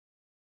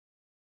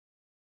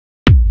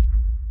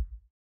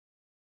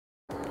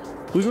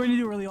We're going to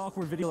do a really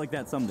awkward video like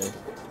that someday.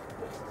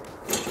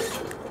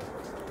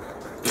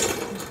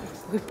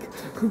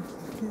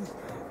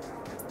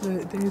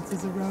 The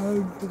dances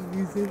around for the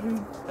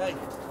musician. Hey.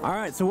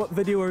 Alright, so what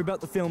video are we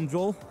about to film,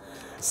 Joel?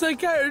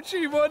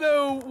 Psychiatry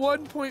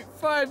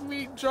 101.5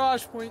 Meet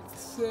Josh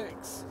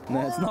 .6.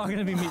 No, it's not going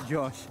to be Meet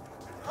Josh.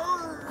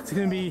 It's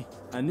going to be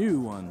a new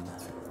one.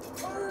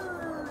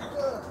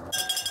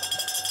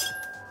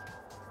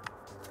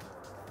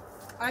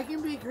 I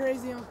can be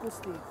crazy Uncle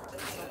Steve.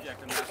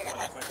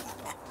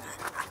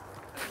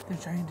 They're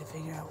trying to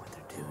figure out what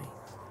they're doing.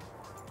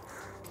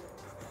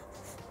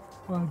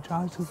 Well,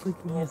 Josh is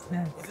licking his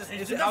neck.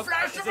 Is it the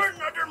flash of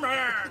another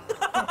man?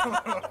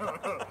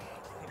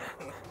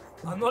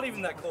 I'm not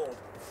even that cold.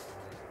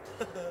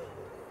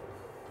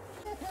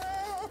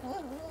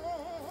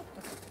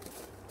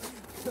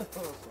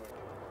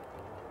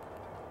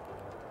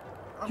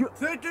 I'm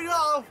taking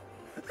off!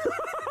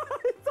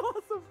 It's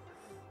awesome!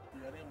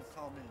 Yeah, they almost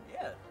call me.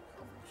 Yeah.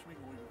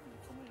 Smeagol Wiggle,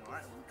 come in,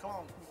 alright? Come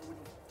on, Smeagol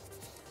Wiggle.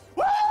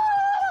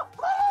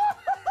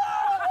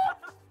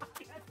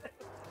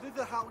 This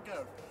is how it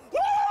goes.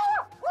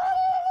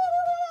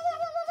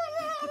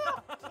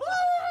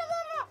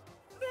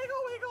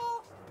 Smeagol Wiggle!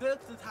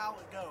 This is how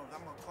it goes.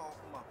 I'm gonna call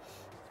my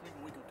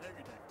Smeagol Wiggle Terry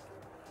Day.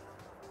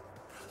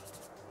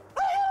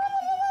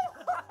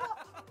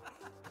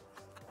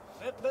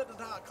 This is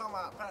how I call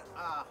my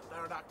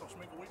pterodactyl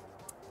Smeagol Wiggle.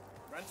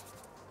 Ready?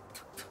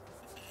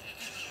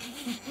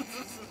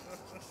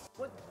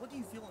 What do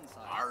you feel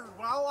inside?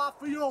 Well, I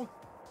feel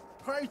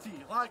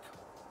crazy. Like,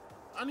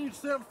 I need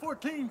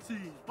 714 C's,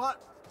 but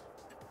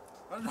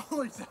there's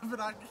only 7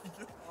 I can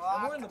get.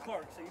 We're in the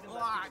park, so you didn't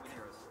let people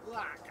near us.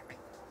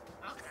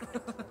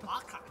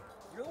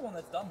 You're the one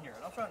that's dumb here,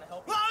 and I'm trying to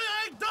help you. I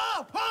ain't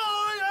dumb!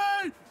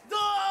 I ain't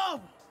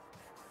dumb!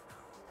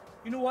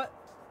 You know what?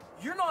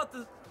 You're not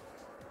the...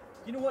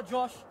 You know what,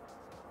 Josh?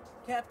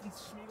 Captain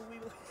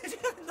Smeagol.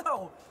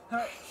 No.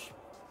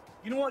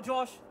 You know what,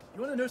 Josh? You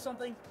want to know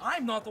something?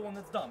 I'm not the one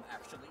that's dumb,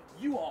 actually.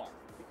 You are.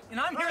 And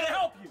I'm here to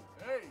help you.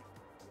 Hey,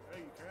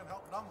 you can't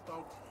help dumb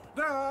folks.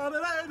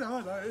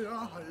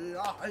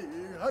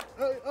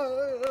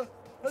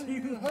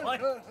 You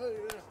might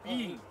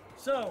be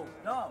so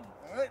dumb.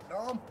 I ain't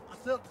dumb. I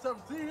said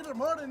 17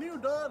 more than you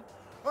done.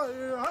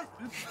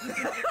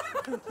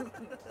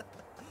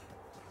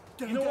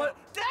 You know what?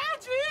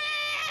 That's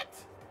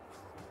it!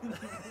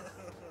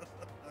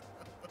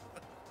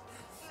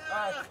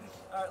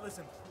 Alright,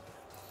 listen.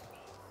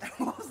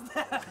 What was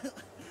that?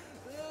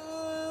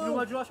 You know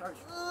what, Josh?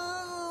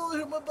 Oh,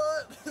 hit my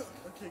butt.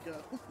 Okay, go.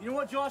 You know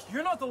what, Josh?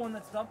 You're not the one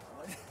that's dumb.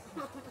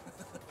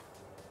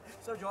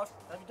 So, Josh,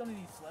 have you done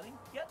any sledding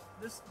yet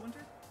this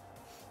winter?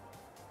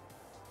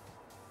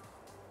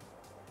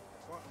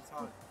 What? I'm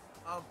sorry.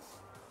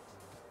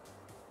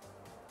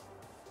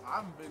 I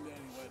haven't been to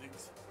any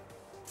weddings.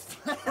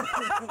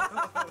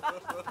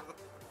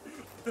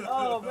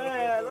 Oh,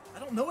 man. I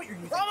don't know what you're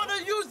using. I'm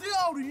gonna use the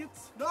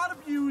audience, not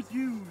abuse,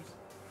 use.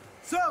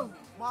 So,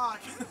 my...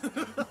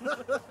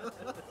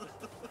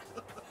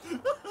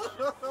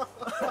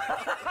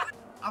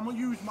 I'm gonna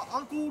use my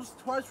uncle's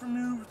twice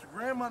removed,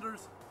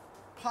 grandmother's,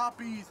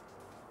 Poppy's,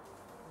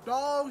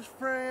 dog's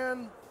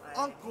friend,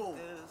 uncle.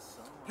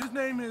 His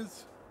name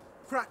is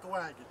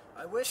Crack-a-Wagon.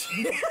 I wish.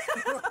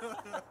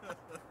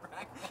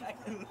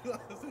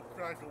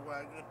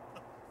 Crack-a-Wagon.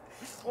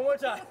 One more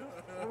time.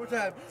 One more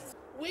time.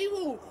 We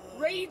will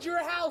raid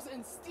your house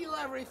and steal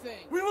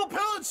everything. We will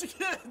pillage the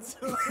kids.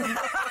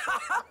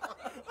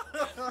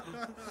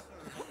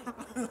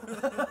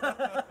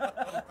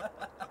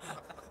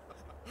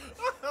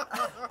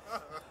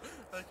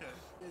 Okay.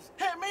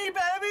 Hit me,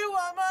 baby,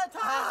 one more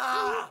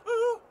time.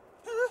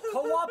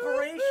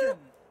 Cooperation.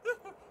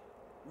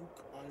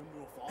 I am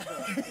your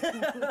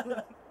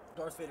father.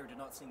 Darth Vader did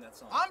not sing that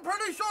song. I'm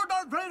pretty sure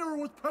Darth Vader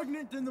was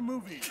pregnant in the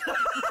movie.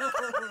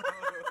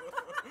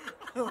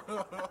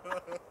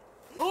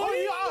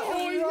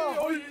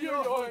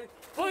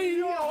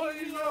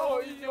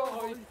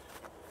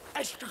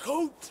 Extra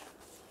coat.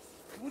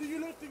 What are you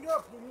lifting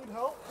up? We need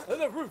help.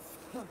 The roof.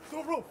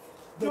 The roof.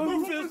 The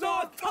roof is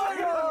on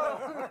fire.